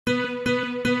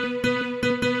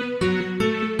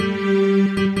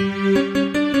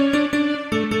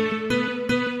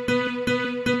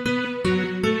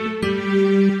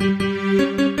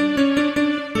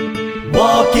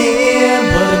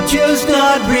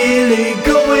really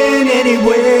going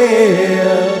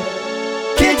anywhere.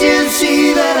 Can't you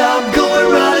see that I'm going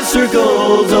round in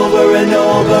circles over and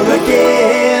over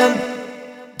again?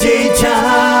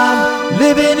 Daytime,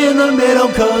 living in the middle,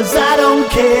 'cause I don't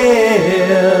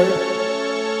care.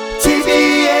 Take me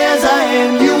as I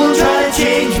am, you will try to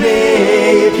change me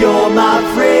if you're my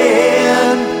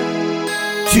friend.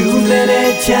 Too many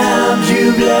times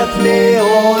you've left me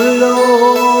all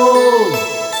alone.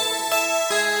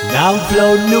 Now I'm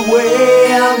floating away,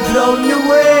 I'm floating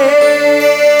away.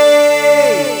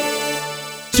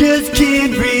 Just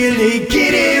can't really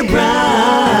get it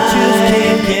right. Just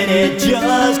can't get it,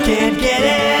 just can't get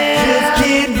it. Just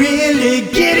can't really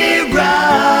get it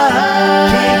right.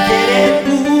 Can't get it,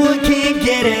 ooh, I can't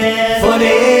get it.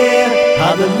 Funny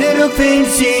how the little things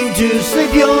seem to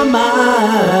slip your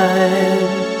mind.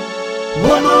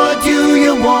 What more do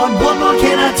you want? What more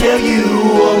can I tell you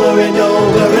over and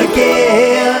over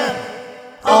again?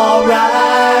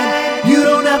 Alright, you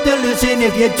don't have to listen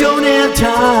if you don't have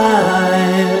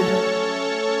time.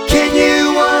 Can you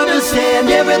understand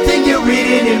everything you're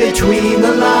reading in between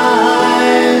the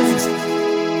lines?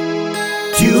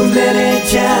 Too many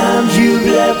times you've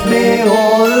left me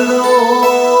all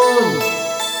alone.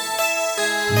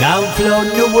 Now I'm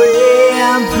floating away,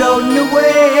 I'm floating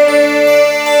away.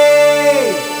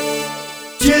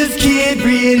 Just can't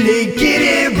really get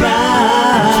it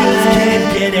right. Just can't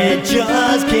get it,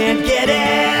 just can't get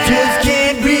it. Just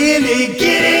can't really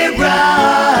get it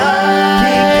right.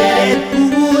 Can't get it,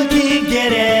 ooh, I can't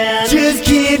get it. Just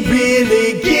can't really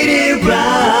get it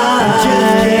right.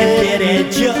 Just can't get it,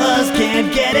 just can't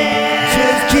get it.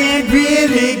 Just can't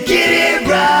really get it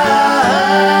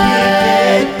right. Can't get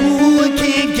it, ooh, I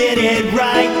can't get it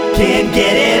right. Can't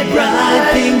get it right.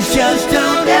 Things just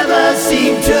don't ever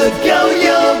seem to go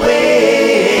your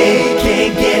way.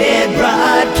 Can't get it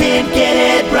right, can't get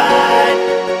it right.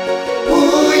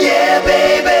 Ooh yeah,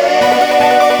 baby.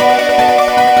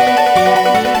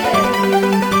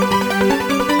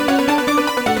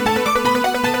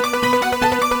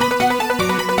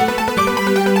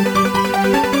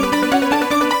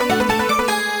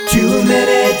 Too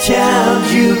many times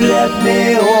you've left me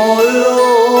all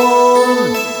alone.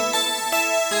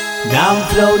 Now I'm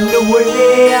floating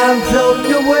away, I'm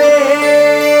floating away.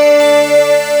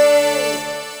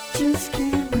 Just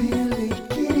can't really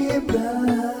get it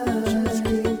right. Just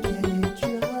can't get it,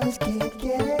 just can't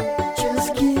get it. Just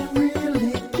can't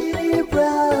really get it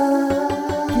right.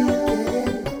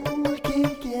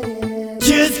 Can't get it.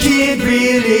 Just can't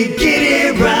really get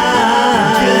it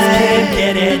right. Just can't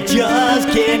get it, just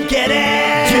can't get it.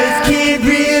 Just can't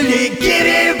really get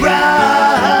it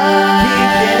right.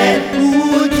 Can't get it,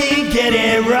 ooh, can't get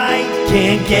it right.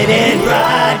 Can't get it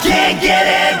right, can't get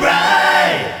it right.